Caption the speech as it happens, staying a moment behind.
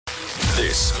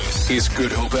This is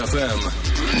Good Hope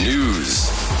FM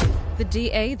News. The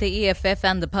DA, the EFF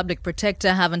and the Public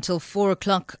Protector have until 4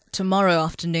 o'clock tomorrow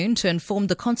afternoon to inform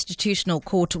the Constitutional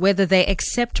Court whether they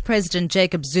accept President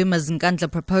Jacob Zuma's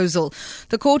Nkandla proposal.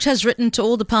 The court has written to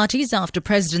all the parties after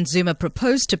President Zuma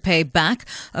proposed to pay back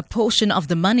a portion of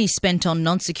the money spent on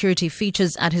non-security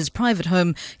features at his private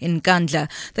home in Nkandla.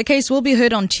 The case will be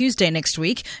heard on Tuesday next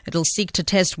week. It will seek to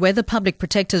test whether Public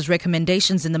Protector's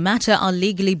recommendations in the matter are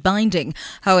legally binding.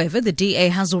 However, the DA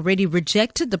has already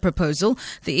rejected the proposal.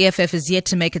 The EFF is yet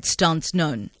to make its stance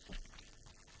known.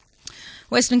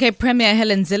 Western Cape Premier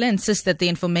Helen Zille insists that the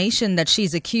information that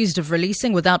she's accused of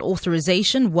releasing without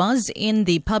authorization was in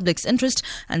the public's interest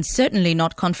and certainly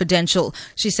not confidential.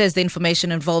 She says the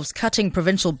information involves cutting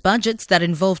provincial budgets that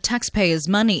involve taxpayers'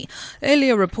 money.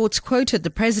 Earlier reports quoted the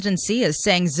presidency as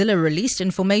saying Zille released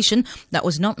information that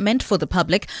was not meant for the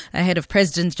public ahead of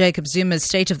President Jacob Zuma's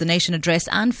State of the Nation address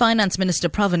and Finance Minister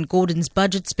Pravin Gordhan's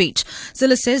budget speech.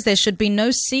 Zille says there should be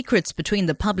no secrets between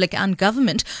the public and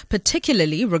government,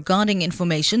 particularly regarding information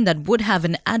that would have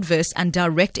an adverse and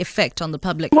direct effect on the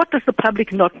public. What does the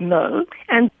public not know,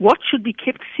 and what should be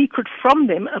kept secret from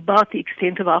them about the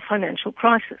extent of our financial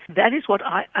crisis? That is what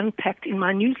I unpacked in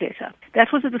my newsletter. That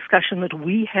was a discussion that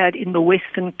we had in the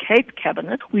Western Cape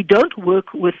Cabinet. We don't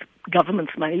work with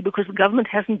government's money because the government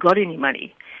hasn't got any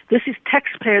money. This is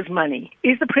taxpayers' money.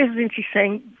 Is the presidency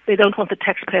saying they don't want the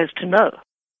taxpayers to know?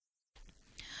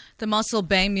 The Mossel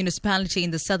Bay municipality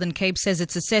in the Southern Cape says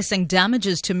it's assessing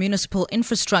damages to municipal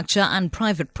infrastructure and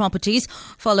private properties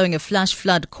following a flash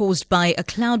flood caused by a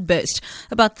cloudburst.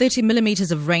 About 30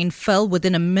 millimeters of rain fell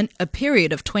within a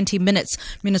period of 20 minutes.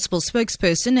 Municipal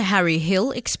spokesperson Harry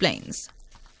Hill explains.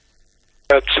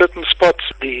 At certain spots,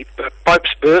 the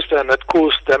pipes burst and that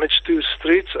caused damage to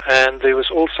streets, and there was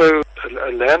also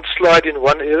a landslide in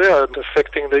one area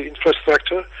affecting the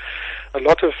infrastructure. A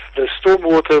lot of the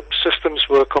stormwater systems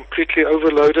were completely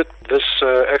overloaded. This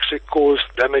actually caused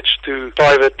damage to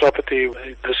private property.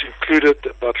 This included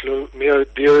Bartolomeo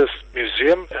Dias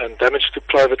Museum and damage to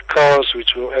private cars,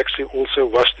 which were actually also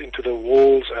washed into the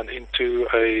walls and into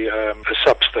a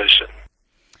substation.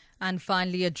 And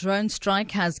finally, a drone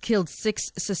strike has killed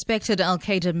 6 suspected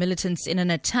al-Qaeda militants in an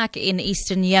attack in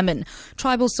eastern Yemen.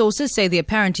 Tribal sources say the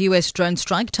apparent U.S. drone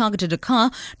strike targeted a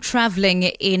car traveling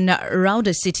in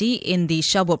Rauda city in the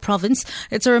Shabwa province.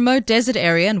 It's a remote desert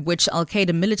area in which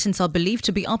al-Qaeda militants are believed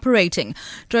to be operating.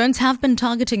 Drones have been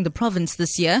targeting the province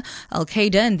this year.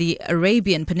 Al-Qaeda in the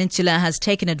Arabian Peninsula has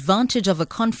taken advantage of a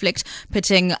conflict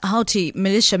pitting Houthi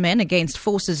militiamen against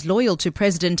forces loyal to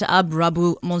President Abd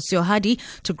Rabbu Mansur Hadi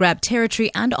to grab territory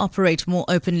and operate more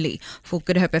openly. For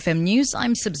Good Hope FM News,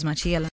 I'm Sibs Matiela.